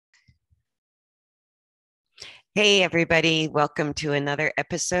Hey, everybody. Welcome to another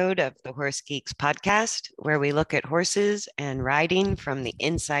episode of the Horse Geeks podcast, where we look at horses and riding from the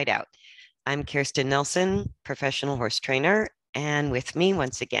inside out. I'm Kirsten Nelsen, professional horse trainer. And with me,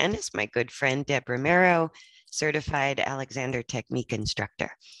 once again, is my good friend, Deb Romero, certified Alexander Technique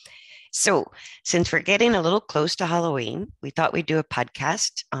instructor. So, since we're getting a little close to Halloween, we thought we'd do a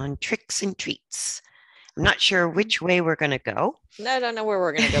podcast on tricks and treats. I'm not sure which way we're going to go. No, I don't know where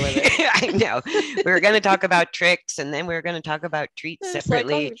we're going to go with it. I know. We were going to talk about tricks and then we were going to talk about treats It's like,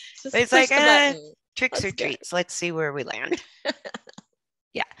 separately. oh, But just it's push like, the button. tricks or Let's go. treats. Let's see where we land.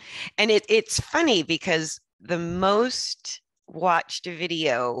 Yeah. And it's funny because the most watched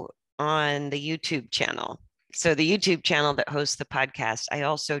video on the YouTube channel. So the YouTube channel that hosts the podcast, I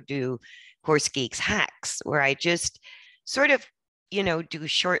also do Horse Geeks Hacks, where I just sort of, do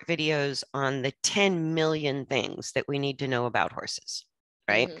short videos on the 10 million things that we need to know about horses,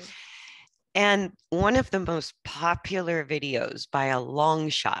 right? Mm-hmm. And one of the most popular videos by a long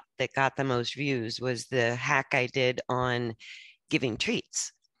shot that got the most views was the hack I did on giving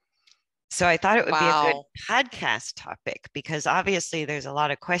treats. So I thought it would be a good Wow. podcast topic because obviously there's a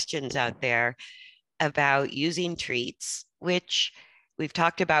lot of questions out there about using treats, which we've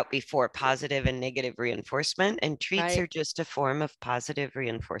talked about before, positive and negative reinforcement, and treats Right. are just a form of positive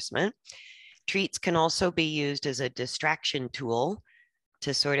reinforcement. Treats can also be used as a distraction tool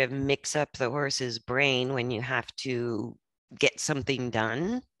to sort of mix up the horse's brain when you have to get something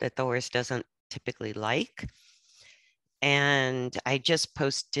done that the horse doesn't typically like. And I just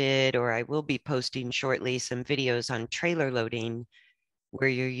posted, or I will be posting shortly, some videos on trailer loading where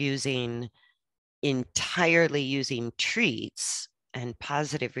you're entirely using treats and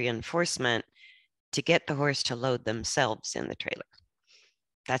positive reinforcement to get the horse to load themselves in the trailer.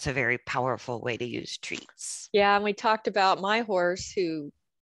 That's a very powerful way to use treats. Yeah. And we talked about my horse who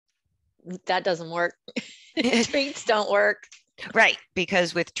that doesn't work. Treats don't work. Right,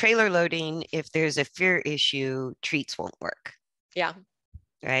 because with trailer loading, if there's a fear issue, treats won't work, Yeah.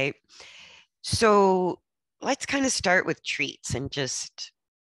 right? So let's kind of start with treats and just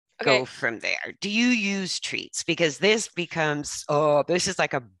go Okay. from there. Do you use treats? Because this becomes, this is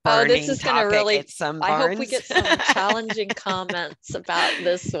like a Oh, this burning is going to topic at really, some I hope we barns. get some challenging comments about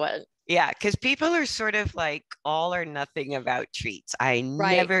this one. Yeah, because people are sort of like all or nothing about treats. I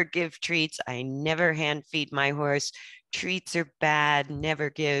Right. never give treats. I never hand feed my horse. Treats are bad. Never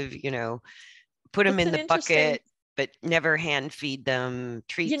give, put them It's in an the interesting, bucket, but never hand feed them. you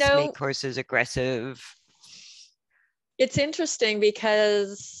Treats make know, horses aggressive. it's interesting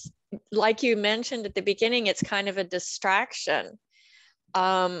because, like you mentioned at the beginning, it's kind of a distraction.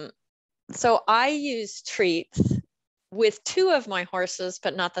 Um, so I use treats with two of my horses,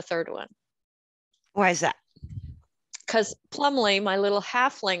 but not the third one. Why is that? Because Plumley, my little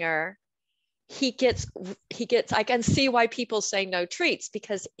halflinger, he gets I can see why people say no treats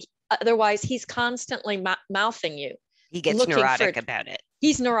because otherwise he's constantly mouthing you, He gets looking for neurotic about it.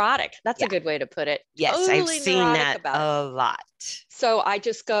 he's neurotic. That's a Yeah. good way to put it. Yes, I've Totally seen neurotic that about it. a lot. So I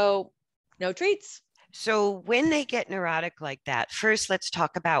just go, no treats. So when they get neurotic like that, first let's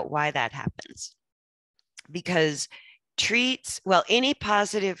talk about why that happens. Because treats, well, any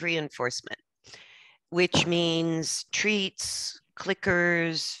positive reinforcement, which means treats,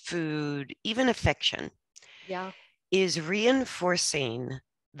 clickers, food, even affection, Yeah. is reinforcing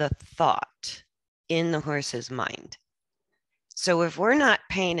the thought in the horse's mind. So if we're not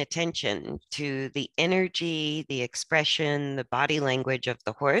paying attention to the energy, the expression, the body language of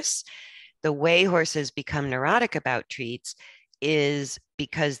the horse, the way horses become neurotic about treats is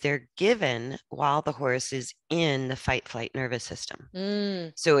because they're given while the horse is in the fight flight nervous system.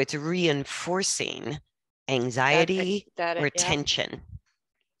 Mm, So it's reinforcing anxiety or yeah. tension,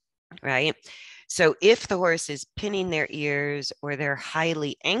 right? So if the horse is pinning their ears or they're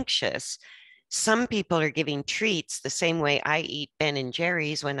highly anxious, some people are giving treats the same way I eat Ben and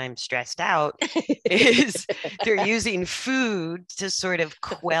Jerry's when I'm stressed out is they're using food to sort of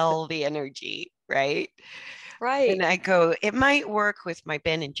quell the energy, right? Right. And I go, it might work with my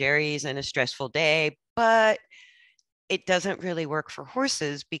Ben and Jerry's in a stressful day, but it doesn't really work for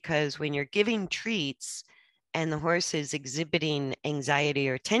horses because when you're giving treats and the horse is exhibiting anxiety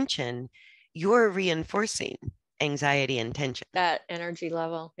or tension, you're reinforcing anxiety and tension. That energy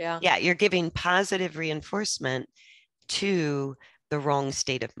level. Yeah. Yeah, you're giving positive reinforcement to the wrong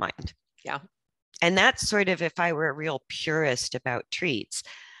state of mind. Yeah. And that's sort of if I were a real purist about treats,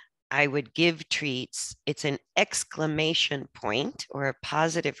 I would give treats. It's an exclamation point or a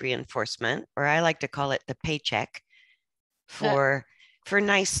positive reinforcement, or I like to call it the paycheck Uh, for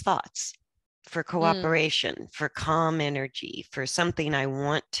nice thoughts, for mm, cooperation, for calm energy, for something I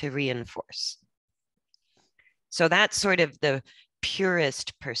want to reinforce. So that's sort of the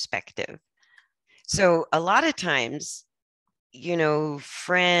purest perspective. So a lot of times,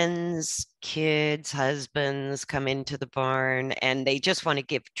 friends, kids, husbands come into the barn and they just want to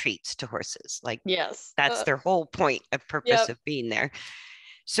give treats to horses. Like, Yes. that's their whole point of purpose Yep. of being there.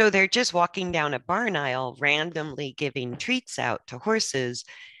 So they're just walking down a barn aisle, randomly giving treats out to horses,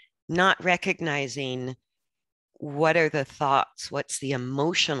 not recognizing what are the thoughts, what's the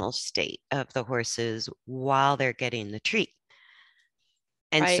emotional state of the horses while they're getting the treat.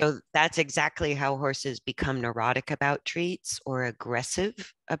 And Right. so that's exactly how horses become neurotic about treats or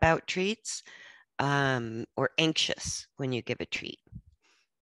aggressive about treats, or anxious when you give a treat.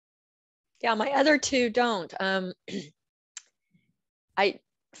 Yeah, my other two don't. I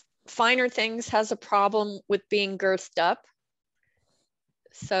Finer Things has a problem with being girthed up.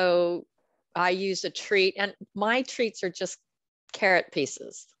 So I use a treat, and my treats are just carrot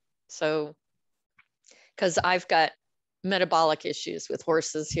pieces. So, because I've got metabolic issues with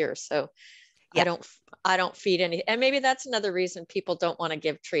horses here, so Yeah. I don't feed any, and maybe that's another reason people don't want to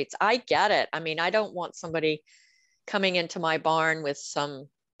give treats. I get it. I mean, I don't want somebody coming into my barn with some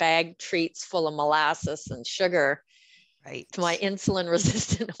bag treats full of molasses and sugar Right. to my insulin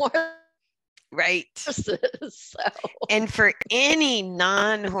resistant horses. Right. So. And for any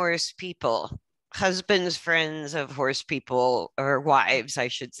non-horse people, husbands, friends of horse people, or wives, I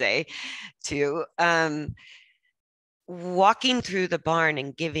should say, too, walking through the barn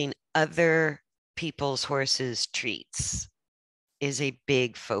and giving other people's horses treats is a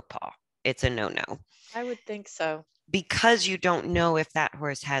big faux pas. It's a no-no. I would think so. Because you don't know if that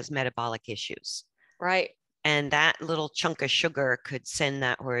horse has metabolic issues. Right. And that little chunk of sugar could send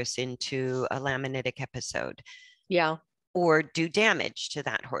that horse into a laminitic episode. Yeah. Or do damage to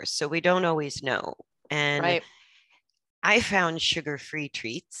that horse. So we don't always know. And right. I found sugar-free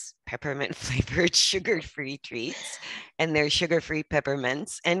treats, peppermint flavored sugar-free treats, and they're sugar-free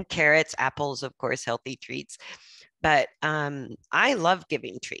peppermints, and carrots, apples, of course, healthy treats. But I love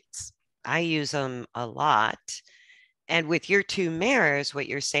giving treats. I use them a lot. And with your two mares, what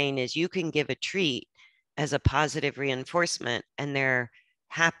you're saying is you can give a treat as a positive reinforcement, and they're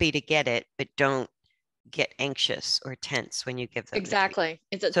happy to get it, but don't get anxious or tense when you give them exactly.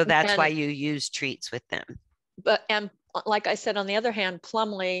 So that's why you use treats with them. But and like I said, on the other hand,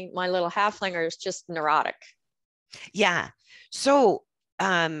 Plumley, my little halflinger, is just neurotic. Yeah. So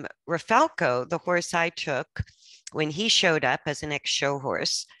Rafalco, the horse I took, when he showed up as an ex-show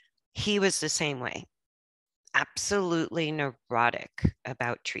horse, he was the same way. Absolutely neurotic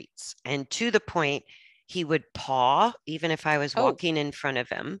about treats. And to the point, he would paw, even if I was walking in front of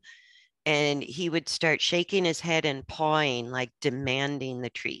him. And he would start shaking his head and pawing, like demanding the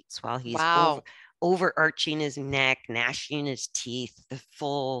treats while he's overarching his neck, gnashing his teeth, the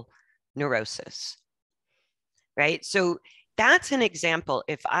full neurosis. Right. So that's an example.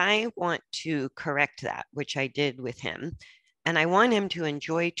 If I want to correct that, which I did with him, and I want him to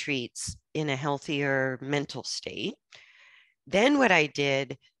enjoy treats in a healthier mental state, then what I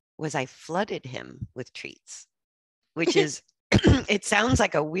did was I flooded him with treats, which is, it sounds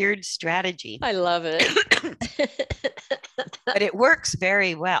like a weird strategy. I love it. But it works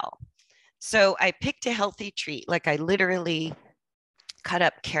very well. So I picked a healthy treat. Like I literally cut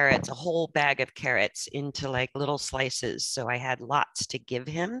up carrots, a whole bag of carrots into like little slices. So I had lots to give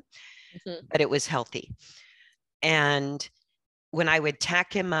him, but it was healthy. And when I would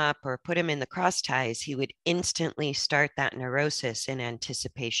tack him up or put him in the cross ties, he would instantly start that neurosis in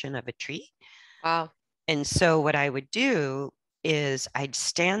anticipation of a treat. Wow. And so what I would do is I'd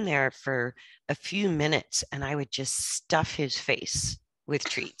stand there for a few minutes and I would just stuff his face with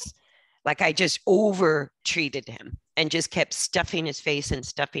treats. Like I just over treated him and just kept stuffing his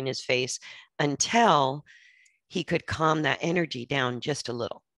face until he could calm that energy down just a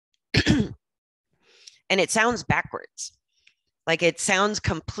little. And it sounds backwards. Like it sounds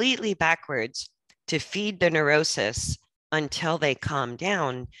completely backwards to feed the neurosis until they calm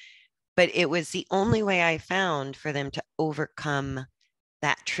down. But it was the only way I found for them to overcome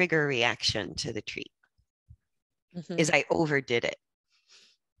that trigger reaction to the treat, is I overdid it.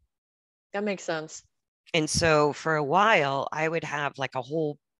 That makes sense. And so for a while, I would have like a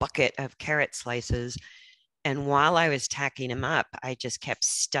whole bucket of carrot slices. And while I was tacking him up, I just kept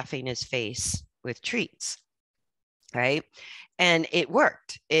stuffing his face with treats. Right. And it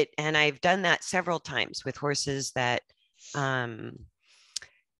worked. And I've done that several times with horses that have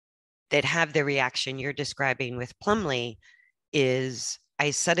the reaction you're describing with Plumley. Is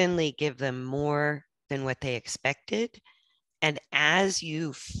I suddenly give them more than what they expected. And as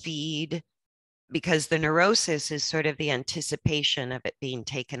you feed, because the neurosis is sort of the anticipation of it being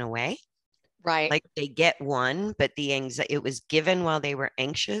taken away. Right. Like they get one, but it was given while they were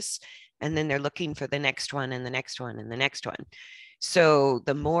anxious. And then they're looking for the next one and the next one and the next one. So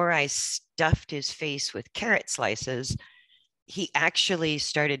the more I stuffed his face with carrot slices, he actually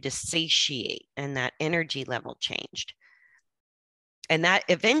started to satiate and that energy level changed. And that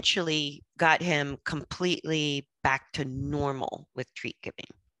eventually got him completely back to normal with treat giving.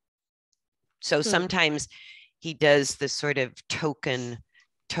 So sometimes he does this sort of token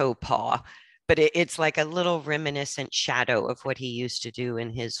toe paw, but it's like a little reminiscent shadow of what he used to do in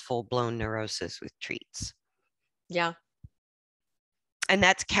his full-blown neurosis with treats. Yeah. And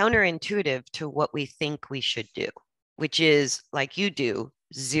that's counterintuitive to what we think we should do, which is like you do,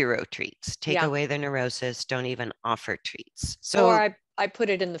 zero treats. Take away the neurosis, don't even offer treats. So or I put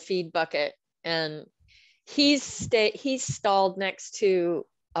it in the feed bucket, and he's stalled next to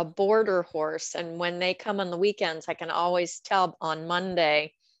a border horse, and when they come on the weekends, I can always tell on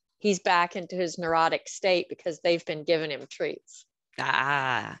Monday he's back into his neurotic state because they've been giving him treats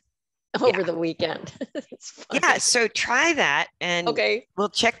over the weekend. It's funny. Yeah, so try that, and okay, we'll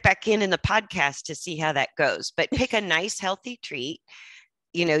check back in the podcast to see how that goes. But pick a nice, healthy treat.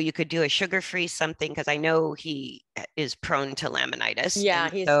 You know, you could do a sugar-free something, because I know he is prone to laminitis. Yeah,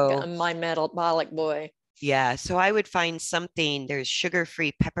 and he's so my metabolic boy. yeah, so I would find something. There's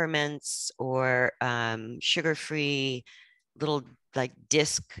sugar-free peppermints or sugar-free little like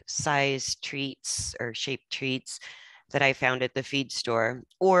disc-sized treats or shaped treats that I found at the feed store.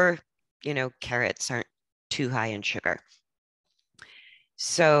 Or, you know, carrots aren't too high in sugar.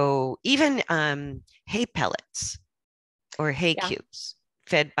 So even hay pellets or hay cubes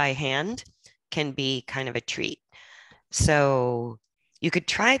fed by hand can be kind of a treat. So you could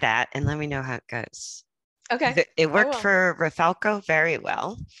try that and let me know how it goes. Okay. It worked for Rafalco very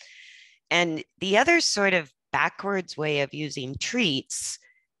well. And the other sort of backwards way of using treats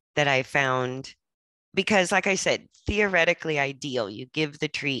that I found, because like I said, theoretically ideal, you give the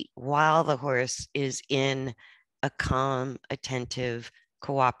treat while the horse is in a calm, attentive,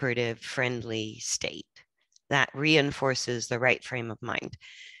 cooperative, friendly state. That reinforces the right frame of mind.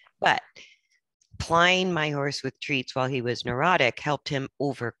 But plying my horse with treats while he was neurotic helped him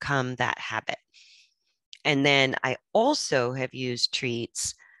overcome that habit. And then I also have used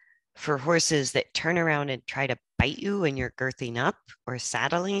treats for horses that turn around and try to bite you when you're girthing up or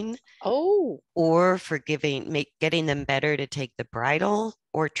saddling. Oh. Or for getting them better to take the bridle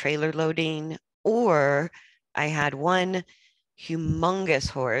or trailer loading. Or I had one humongous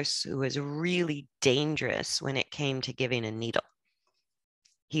horse who was really dangerous when it came to giving a needle.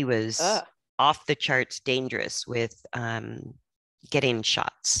 He was off the charts dangerous with getting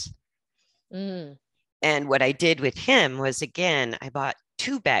shots. And what I did with him was, again, I bought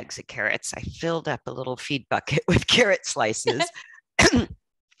 2 bags of carrots. I filled up a little feed bucket with carrot slices.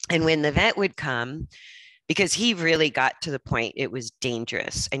 And when the vet would come, because he really got to the point it was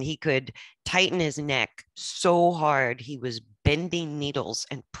dangerous, and he could tighten his neck so hard he was bending needles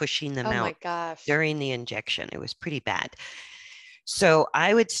and pushing them out during the injection. It was pretty bad. So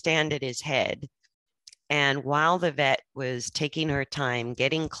I would stand at his head, and while the vet was taking her time,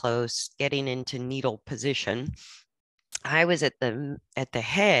 getting close, getting into needle position, I was at the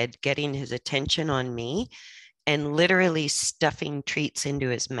head, getting his attention on me and literally stuffing treats into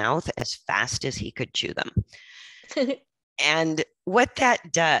his mouth as fast as he could chew them. And what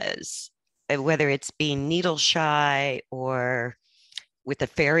that does, whether it's being needle shy or with a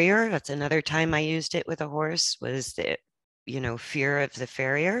farrier, that's another time I used it with a horse, was the, fear of the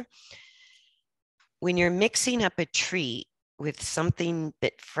farrier. When you're mixing up a treat with something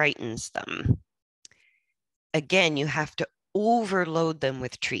that frightens them, again, you have to overload them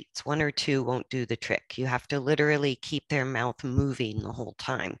with treats. 1 or 2 won't do the trick. You have to literally keep their mouth moving the whole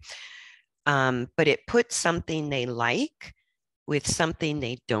time. But it puts something they like with something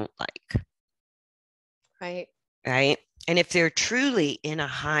they don't like. Right. And if they're truly in a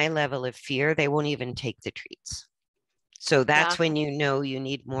high level of fear, they won't even take the treats. So that's when you know you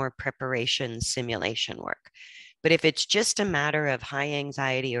need more preparation, simulation work. But if it's just a matter of high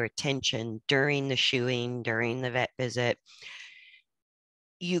anxiety or tension during the shoeing, during the vet visit,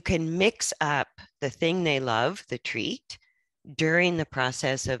 you can mix up the thing they love, the treat, during the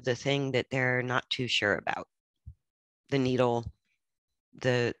process of the thing that they're not too sure about, the needle,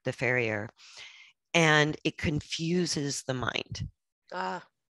 the farrier, and it confuses the mind.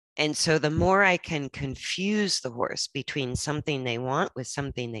 And so the more I can confuse the horse between something they want with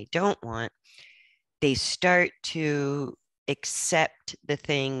something they don't want, they start to accept the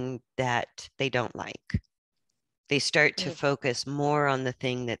thing that they don't like. They start to focus more on the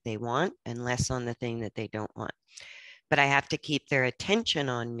thing that they want and less on the thing that they don't want. But I have to keep their attention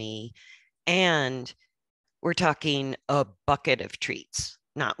on me And we're talking a bucket of treats,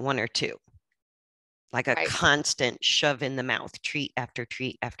 not one or two, like a Right. constant shove in the mouth, treat after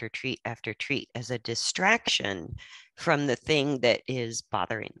treat after treat after treat, as a distraction from the thing that is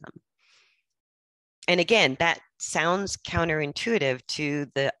bothering them. And again, that sounds counterintuitive to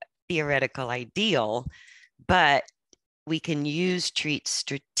the theoretical ideal, but we can use treats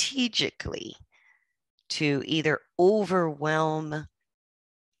strategically to either overwhelm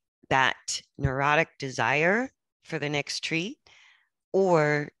that neurotic desire for the next treat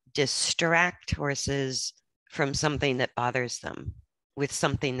or distract horses from something that bothers them with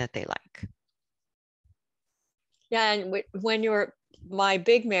something that they like. Yeah, and when you're my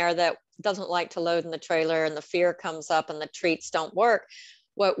big mare that doesn't like to load in the trailer and the fear comes up and the treats don't work,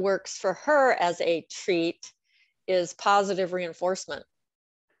 what works for her as a treat is positive reinforcement.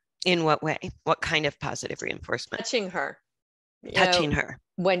 In what way? What kind of positive reinforcement? Touching her. Touching her.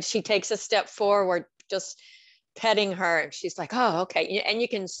 When she takes a step forward, just petting her, and she's like, oh, okay. And you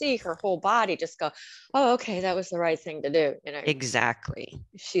can see her whole body just go, oh, okay, that was the right thing to do. Exactly.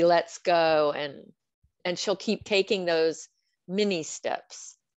 She lets go, and she'll keep taking those mini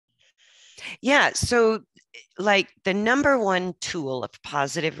steps. Yeah. So, like, the number one tool of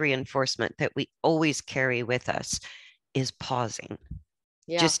positive reinforcement that we always carry with us is pausing.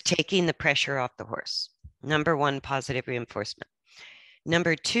 Yeah. Just taking the pressure off the horse. Number one, positive reinforcement.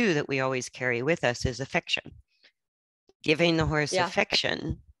 Number two that we always carry with us is affection. Giving the horse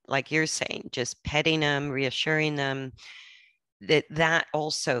affection, like you're saying, just petting them, reassuring them, that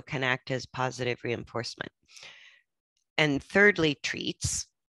also can act as positive reinforcement. And thirdly, treats.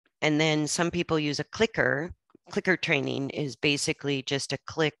 And then some people use a clicker. Clicker training is basically just a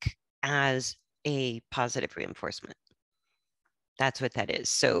click as a positive reinforcement. That's what that is.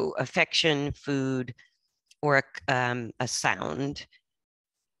 So affection, food, or a sound,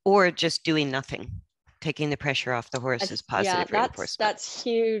 or just doing nothing. Taking the pressure off the horse is positive reinforcement. That's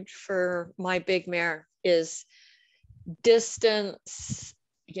huge for my big mare, is distance,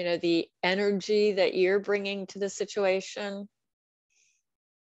 the energy that you're bringing to the situation.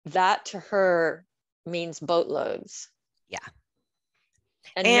 That to her means boatloads. Yeah.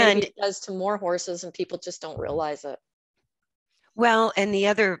 And maybe it does to more horses and people just don't realize it. Well, and the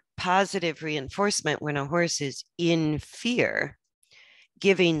other positive reinforcement when a horse is in fear,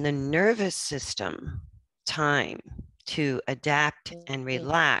 giving the nervous system time to adapt and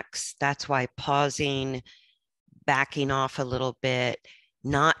relax. That's why pausing, backing off a little bit,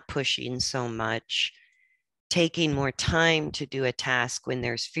 not pushing so much, taking more time to do a task when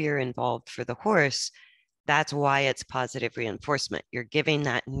there's fear involved for the horse. That's why it's positive reinforcement. You're giving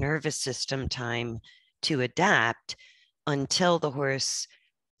that nervous system time to adapt until the horse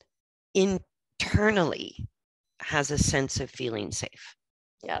internally has a sense of feeling safe.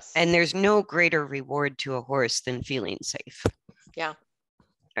 Yes. And there's no greater reward to a horse than feeling safe. Yeah.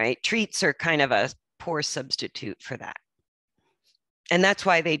 Right? Treats are kind of a poor substitute for that. And that's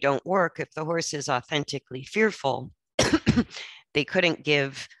why they don't work. If the horse is authentically fearful, they couldn't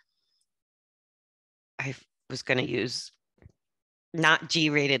give, I was going to use not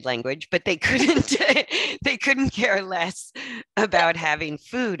G-rated language, but they couldn't care less about having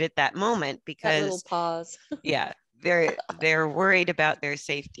food at that moment because that little pause. Yeah, they're worried about their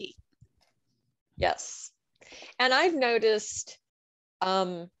safety. Yes. And I've noticed,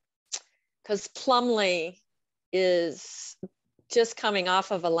 because Plumley is just coming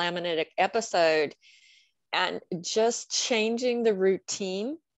off of a laminitic episode, and just changing the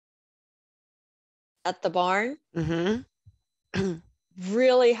routine at the barn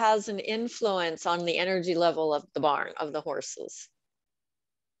really has an influence on the energy level of the barn, of the horses.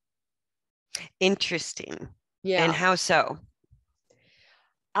 Interesting. Yeah. And how so?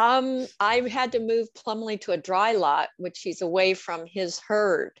 I had to move Plumley to a dry lot, which he's away from his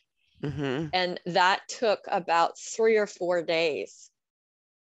herd. And that took about 3 or 4 days.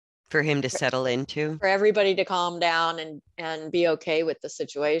 For him to settle into? For everybody to calm down and be okay with the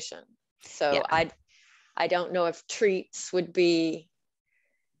situation. So yeah. I don't know if treats would be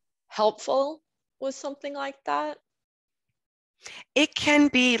helpful with something like that. It can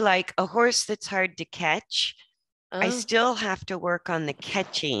be like a horse that's hard to catch. I still have to work on the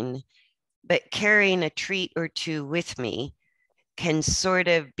catching, but carrying a treat or two with me can sort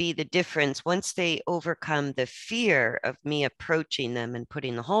of be the difference. Once they overcome the fear of me approaching them and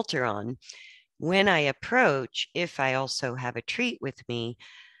putting the halter on, when I approach, if I also have a treat with me,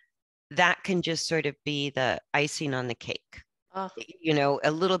 that can just sort of be the icing on the cake. A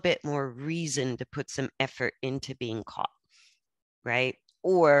little bit more reason to put some effort into being caught, right?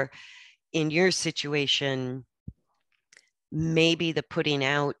 Or in your situation, maybe the putting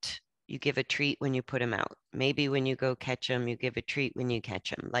out, you give a treat when you put them out. Maybe when you go catch them, you give a treat when you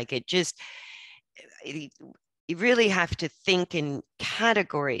catch them. Like you really have to think in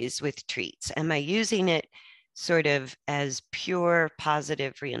categories with treats. Am I using it sort of as pure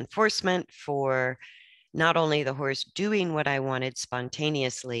positive reinforcement for not only the horse doing what I wanted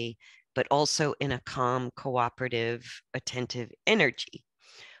spontaneously, but also in a calm, cooperative, attentive energy?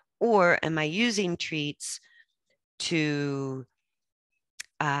 Or am I using treats to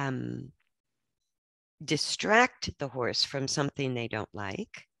distract the horse from something they don't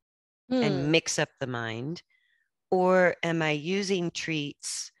like and mix up the mind? Or am I using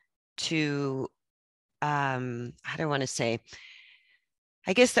treats to, I don't want to say,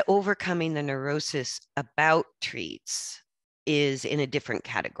 I guess the overcoming the neurosis about treats is in a different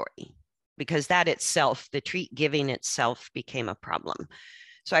category, because that itself, the treat giving itself, became a problem.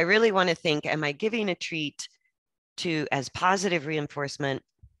 So I really want to think, am I giving a treat to as positive reinforcement?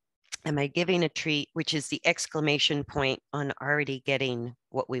 Am I giving a treat, which is the exclamation point on already getting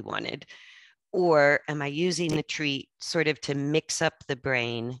what we wanted? Or am I using the treat sort of to mix up the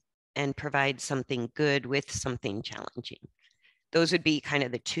brain and provide something good with something challenging? Those would be kind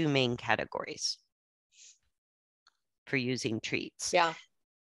of the two main categories for using treats. Yeah.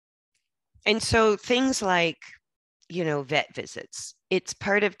 And so things like, vet visits, it's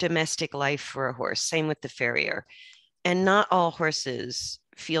part of domestic life for a horse, same with the farrier. And not all horses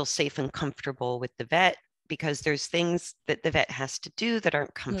feel safe and comfortable with the vet, because there's things that the vet has to do that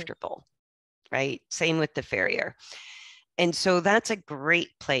aren't comfortable, right? Same with the farrier. And so that's a great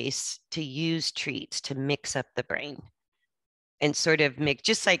place to use treats to mix up the brain and sort of make,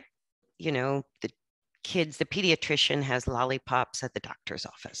 just like, the kids, the pediatrician has lollipops at the doctor's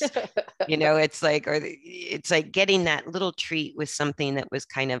office. It's like getting that little treat with something that was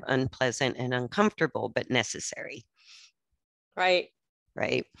kind of unpleasant and uncomfortable, but necessary. Right.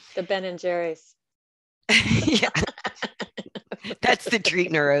 Right. The Ben and Jerry's. Yeah. That's the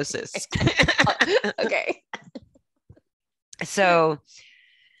treat neurosis. Okay. So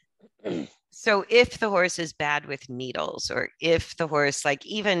if the horse is bad with needles, or if the horse, like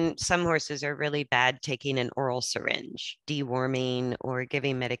even some horses are really bad taking an oral syringe, deworming or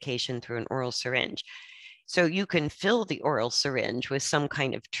giving medication through an oral syringe. So you can fill the oral syringe with some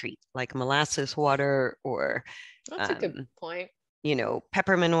kind of treat, like molasses water, or that's a good point.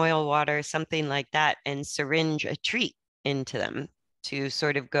 Peppermint oil water, something like that, and syringe a treat into them to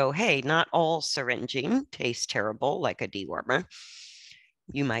sort of go, hey, not all syringing tastes terrible, like a dewormer.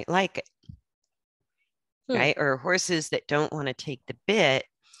 You might like it. Right? Or horses that don't want to take the bit,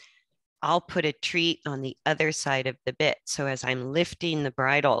 I'll put a treat on the other side of the bit. So as I'm lifting the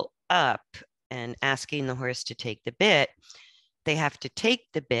bridle up and asking the horse to take the bit, they have to take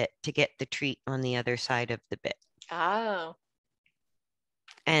the bit to get the treat on the other side of the bit. Oh.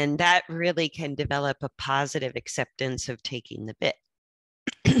 And that really can develop a positive acceptance of taking the bit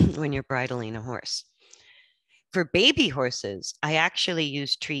when you're bridling a horse. For baby horses, I actually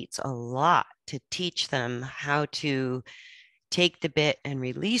use treats a lot to teach them how to take the bit and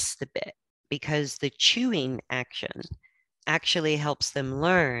release the bit, because the chewing action actually helps them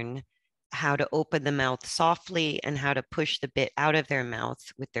learn how to open the mouth softly and how to push the bit out of their mouth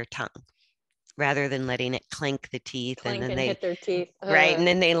with their tongue, rather than letting it clink the teeth. Clink and then and hit their teeth. Right. And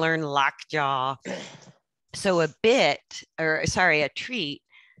then they learn lockjaw. So a treat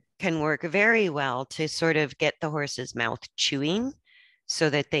can work very well to sort of get the horse's mouth chewing, so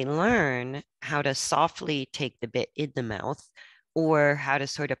that they learn how to softly take the bit in the mouth, or how to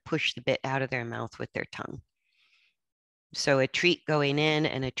sort of push the bit out of their mouth with their tongue. So a treat going in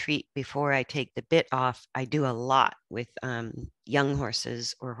and a treat before I take the bit off, I do a lot with young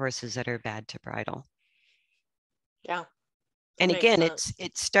horses or horses that are bad to bridle. Yeah. And again,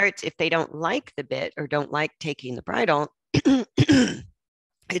 it starts, if they don't like the bit or don't like taking the bridle,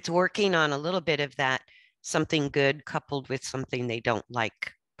 it's working on a little bit of that something good coupled with something they don't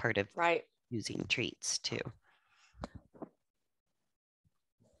like, part of using treats too.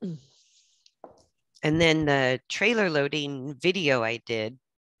 And then the trailer loading video I did,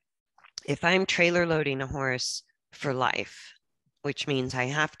 if I'm trailer loading a horse for life, which means I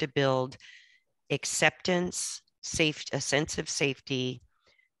have to build acceptance, a sense of safety,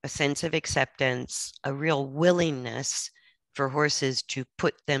 a sense of acceptance, a real willingness for horses to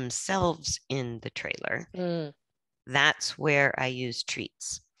put themselves in the trailer. That's where I use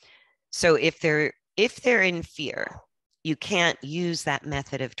treats. So if they're in fear, you can't use that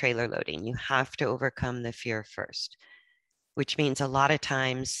method of trailer loading. You have to overcome the fear first, which means a lot of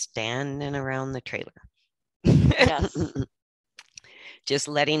times standing around the trailer. Yes. Just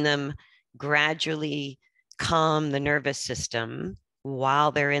letting them gradually calm the nervous system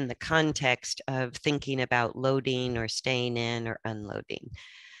while they're in the context of thinking about loading or staying in or unloading.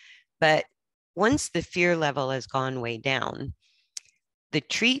 But once the fear level has gone way down, the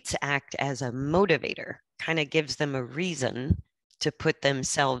treats act as a motivator, kind of gives them a reason to put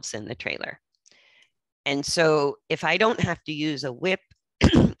themselves in the trailer. And so if I don't have to use a whip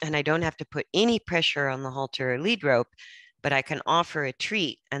and I don't have to put any pressure on the halter or lead rope, but I can offer a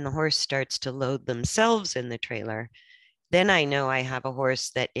treat and the horse starts to load themselves in the trailer, then I know I have a horse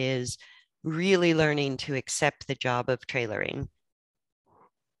that is really learning to accept the job of trailering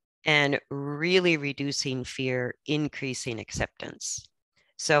and really reducing fear, increasing acceptance.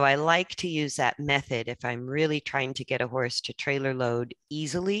 So I like to use that method if I'm really trying to get a horse to trailer load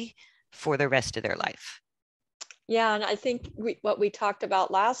easily for the rest of their life. Yeah, and I think what we talked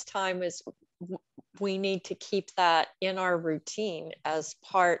about last time is we need to keep that in our routine as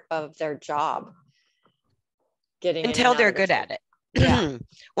part of their job. Getting until they're good at it. Yeah.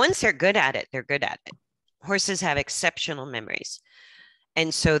 Once they're good at it, they're good at it. Horses have exceptional memories.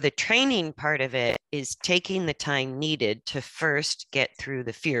 And so the training part of it is taking the time needed to first get through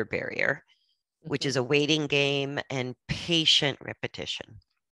the fear barrier, which is a waiting game and patient repetition.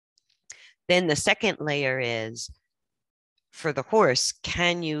 Then the second layer is for the horse,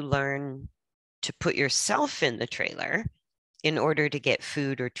 can you learn to put yourself in the trailer in order to get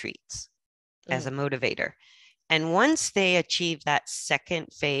food or treats as a motivator? And once they achieve that second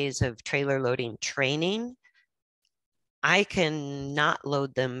phase of trailer loading training, I can not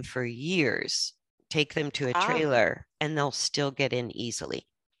load them for years, take them to a trailer, and they'll still get in easily.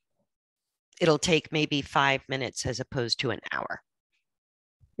 It'll take maybe 5 minutes as opposed to an hour.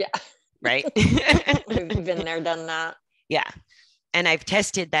 Yeah. Right? We've been there, done that. Yeah. And I've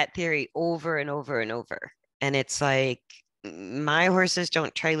tested that theory over and over and over. And it's like, my horses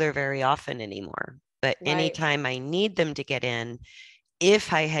don't trailer very often anymore. But anytime I need them to get in,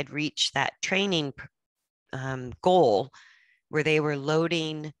 if I had reached that training goal where they were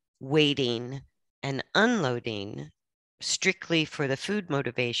loading, waiting, and unloading strictly for the food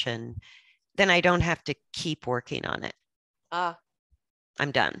motivation, then I don't have to keep working on it.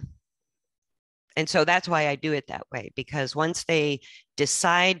 I'm done. And so that's why I do it that way, because once they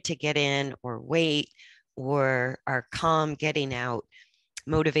decide to get in or wait or are calm getting out,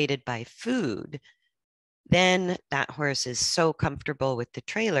 motivated by food, then that horse is so comfortable with the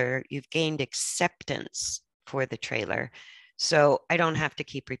trailer, you've gained acceptance for the trailer. So I don't have to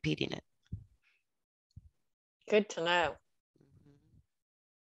keep repeating it. Good to know.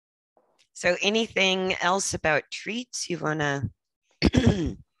 So anything else about treats you want to,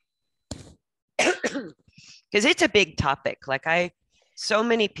 because it's a big topic. So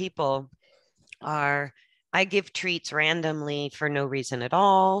many people I give treats randomly for no reason at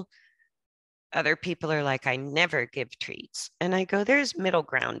all. Other people are like, I never give treats. And I go, there's middle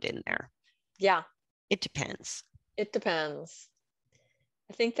ground in there. Yeah. It depends. It depends.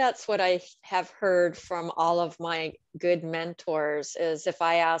 I think that's what I have heard from all of my good mentors is if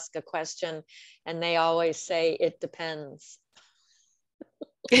I ask a question and they always say, it depends.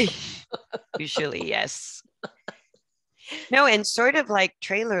 Usually, yes. No, and sort of like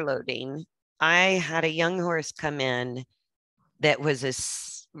trailer loading, I had a young horse come in that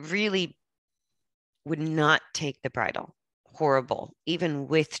was really would not take the bridle. Horrible. Even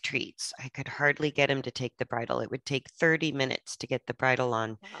with treats, I could hardly get him to take the bridle. It would take 30 minutes to get the bridle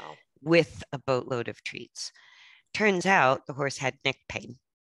on with a boatload of treats. Turns out the horse had neck pain.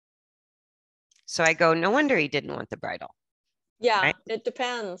 So I go, no wonder he didn't want the bridle. Yeah, right? It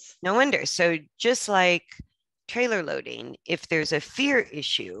depends. No wonder. So just like trailer loading, if there's a fear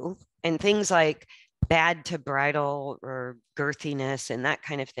issue and things like bad to bridle or girthiness and that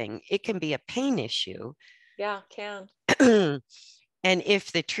kind of thing, it can be a pain issue. Yeah, can. And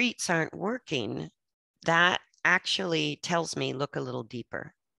if the treats aren't working, that actually tells me look a little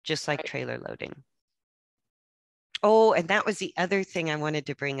deeper, just like trailer loading. Oh, and that was the other thing I wanted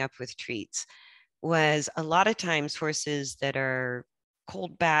to bring up with treats was a lot of times horses that are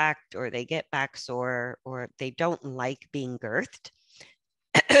cold backed or they get back sore or they don't like being girthed.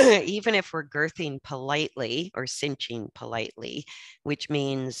 Even if we're girthing politely or cinching politely, which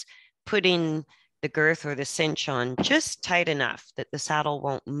means putting the girth or the cinch on just tight enough that the saddle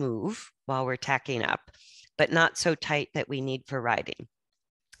won't move while we're tacking up, but not so tight that we need for riding.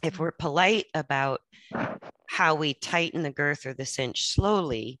 If we're polite about how we tighten the girth or the cinch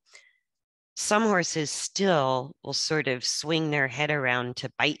slowly, some horses still will sort of swing their head around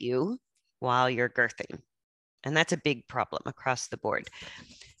to bite you while you're girthing. And that's a big problem across the board.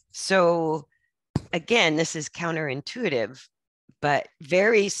 So again, this is counterintuitive, but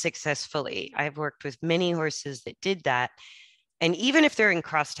very successfully. I've worked with many horses that did that. And even if they're in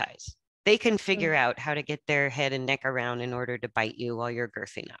cross ties, they can figure out how to get their head and neck around in order to bite you while you're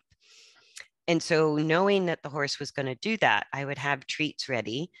girthing up. And so knowing that the horse was going to do that, I would have treats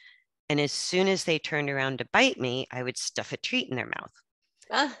ready. And as soon as they turned around to bite me, I would stuff a treat in their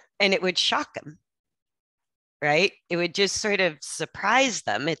mouth. And it would shock them, right? It would just sort of surprise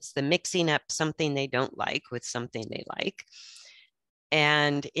them. It's the mixing up something they don't like with something they like.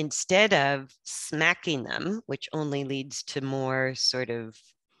 And instead of smacking them, which only leads to more sort of,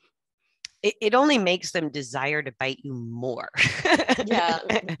 it only makes them desire to bite you more. Yeah.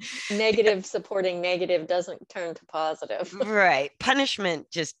 Negative supporting negative doesn't turn to positive. Right. Punishment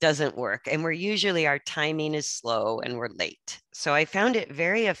just doesn't work. And our timing is slow and we're late. So I found it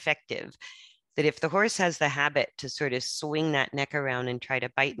very effective that if the horse has the habit to sort of swing that neck around and try to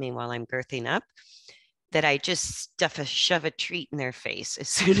bite me while I'm girthing up, that I just shove a treat in their face as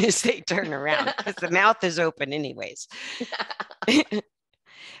soon as they turn around, because the mouth is open anyways.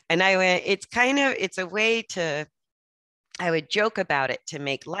 And I went, it's a way to, I would joke about it to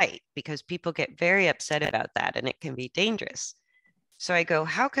make light, because people get very upset about that and it can be dangerous. So I go,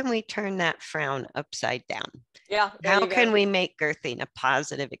 how can we turn that frown upside down? Yeah. How can we make girthing a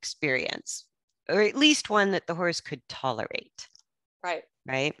positive experience, or at least one that the horse could tolerate? Right.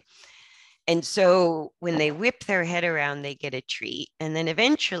 Right. And so when they whip their head around, they get a treat. And then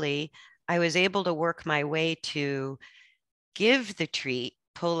eventually I was able to work my way to give the treat,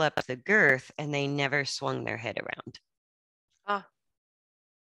 pull up the girth, and they never swung their head around.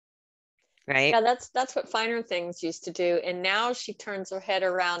 Right. Yeah, that's what Finer Things used to do. And now she turns her head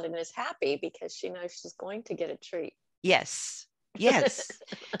around and is happy because she knows she's going to get a treat. Yes. Yes.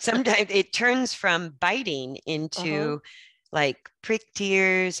 Sometimes it turns from biting into like pricked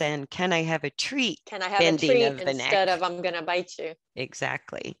ears and can I have a treat? Can I have a treat instead of I'm going to bite you?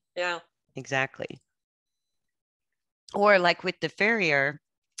 Exactly. Yeah. Exactly. Or like with the farrier,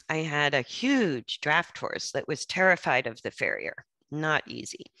 I had a huge draft horse that was terrified of the farrier. Not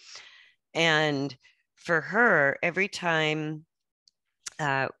easy. And for her, every time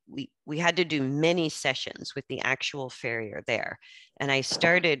we had to do many sessions with the actual farrier there. And I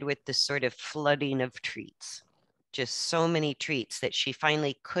started with the sort of flooding of treats, just so many treats that she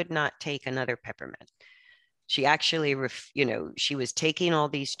finally could not take another peppermint. She actually, she was taking all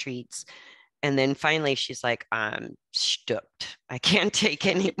these treats. And then finally she's like, I'm stopped. I can't take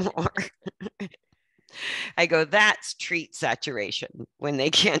any more. I go, that's treat saturation, when they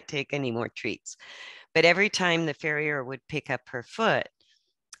can't take any more treats. But every time the farrier would pick up her foot,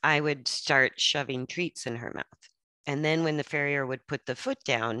 I would start shoving treats in her mouth. And then when the farrier would put the foot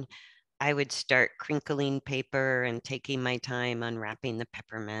down, I would start crinkling paper and taking my time unwrapping the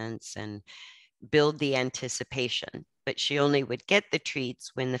peppermints and build the anticipation. But she only would get the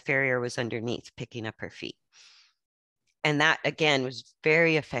treats when the farrier was underneath picking up her feet. And that again was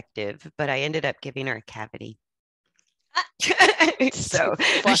very effective, but I ended up giving her a cavity. So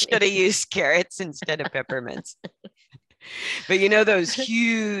I should have used carrots instead of peppermints. But you know, those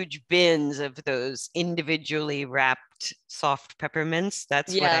huge bins of those individually wrapped soft peppermints,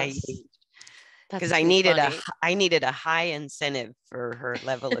 that's what I used. Because I needed a high incentive for her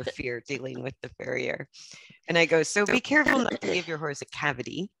level of fear dealing with the farrier. And I go, so be careful not to give your horse a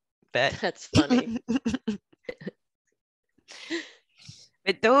cavity. But that's funny.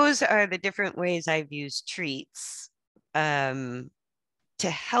 But those are the different ways I've used treats to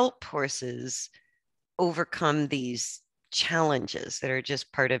help horses overcome these challenges that are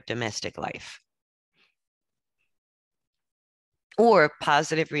just part of domestic life. Or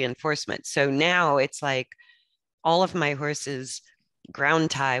positive reinforcement. So now it's like all of my horses ground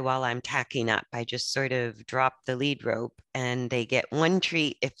tie while I'm tacking up. I just sort of drop the lead rope and they get one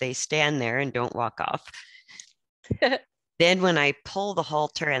treat if they stand there and don't walk off. Then when I pull the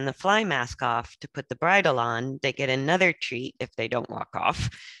halter and the fly mask off to put the bridle on, they get another treat if they don't walk off.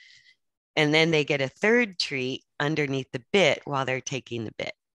 And then they get a third treat underneath the bit while they're taking the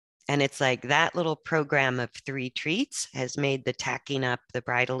bit. And it's like that little program of 3 treats has made the tacking up, the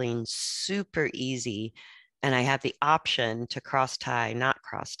bridling super easy. And I have the option to cross tie, not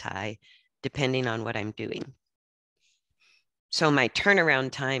cross tie, depending on what I'm doing. So my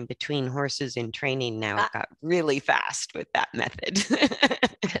turnaround time between horses in training now got really fast with that method.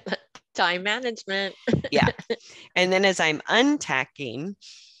 Time management. Yeah. And then as I'm untacking,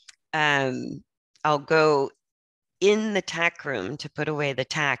 I'll go in the tack room to put away the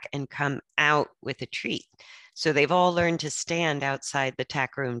tack and come out with a treat. So they've all learned to stand outside the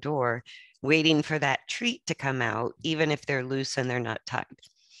tack room door, waiting for that treat to come out, even if they're loose and they're not tugged.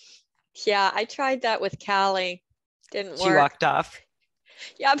 Yeah, I tried that with Callie. Didn't work. She walked off.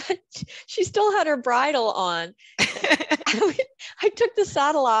 Yeah, but she still had her bridle on. I took the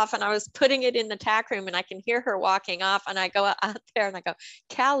saddle off and I was putting it in the tack room, and I can hear her walking off, and I go out there and I go,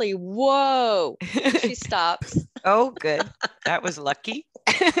 Callie, whoa. She stops. Oh, good. That was lucky.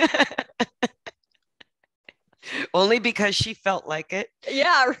 Only because she felt like it.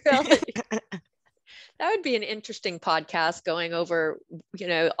 Yeah, really. That would be an interesting podcast, going over,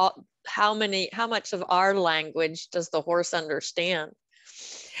 how much of our language does the horse understand?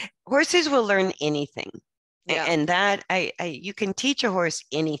 Horses will learn anything. Yeah. And that you can teach a horse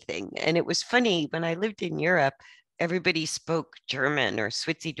anything. And it was funny when I lived in Europe, everybody spoke German or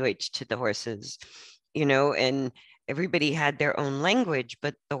Schweizerdeutsch to the horses, and everybody had their own language,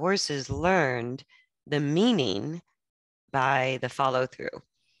 but the horses learned the meaning by the follow through.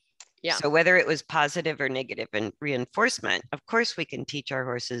 Yeah. So whether it was positive or negative and reinforcement, of course we can teach our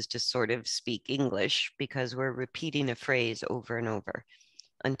horses to sort of speak English because we're repeating a phrase over and over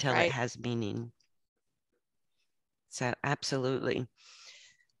until it has meaning. So absolutely.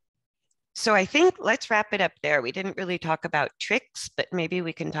 So I think let's wrap it up there. We didn't really talk about tricks, but maybe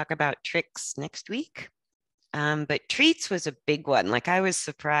we can talk about tricks next week. But treats was a big one. Like, I was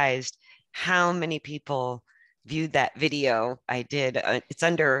surprised how many people viewed that video I did. It's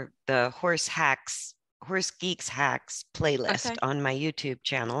under the Horse Geeks Hacks playlist on my YouTube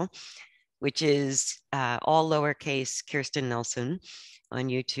channel, which is all lowercase Kirsten Nelsen on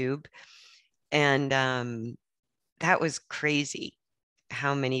YouTube. And that was crazy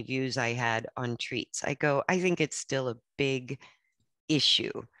how many views I had on treats. I think it's still a big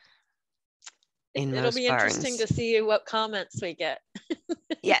issue in It'll most be barns. interesting to see what comments we get.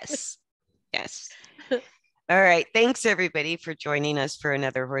 Yes. All right. Thanks, everybody, for joining us for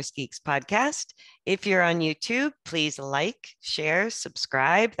another Horse Geeks podcast. If you're on YouTube, please like, share,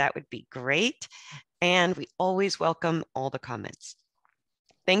 subscribe. That would be great. And we always welcome all the comments.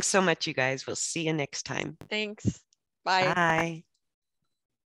 Thanks so much, you guys. We'll see you next time. Thanks. Bye. Bye.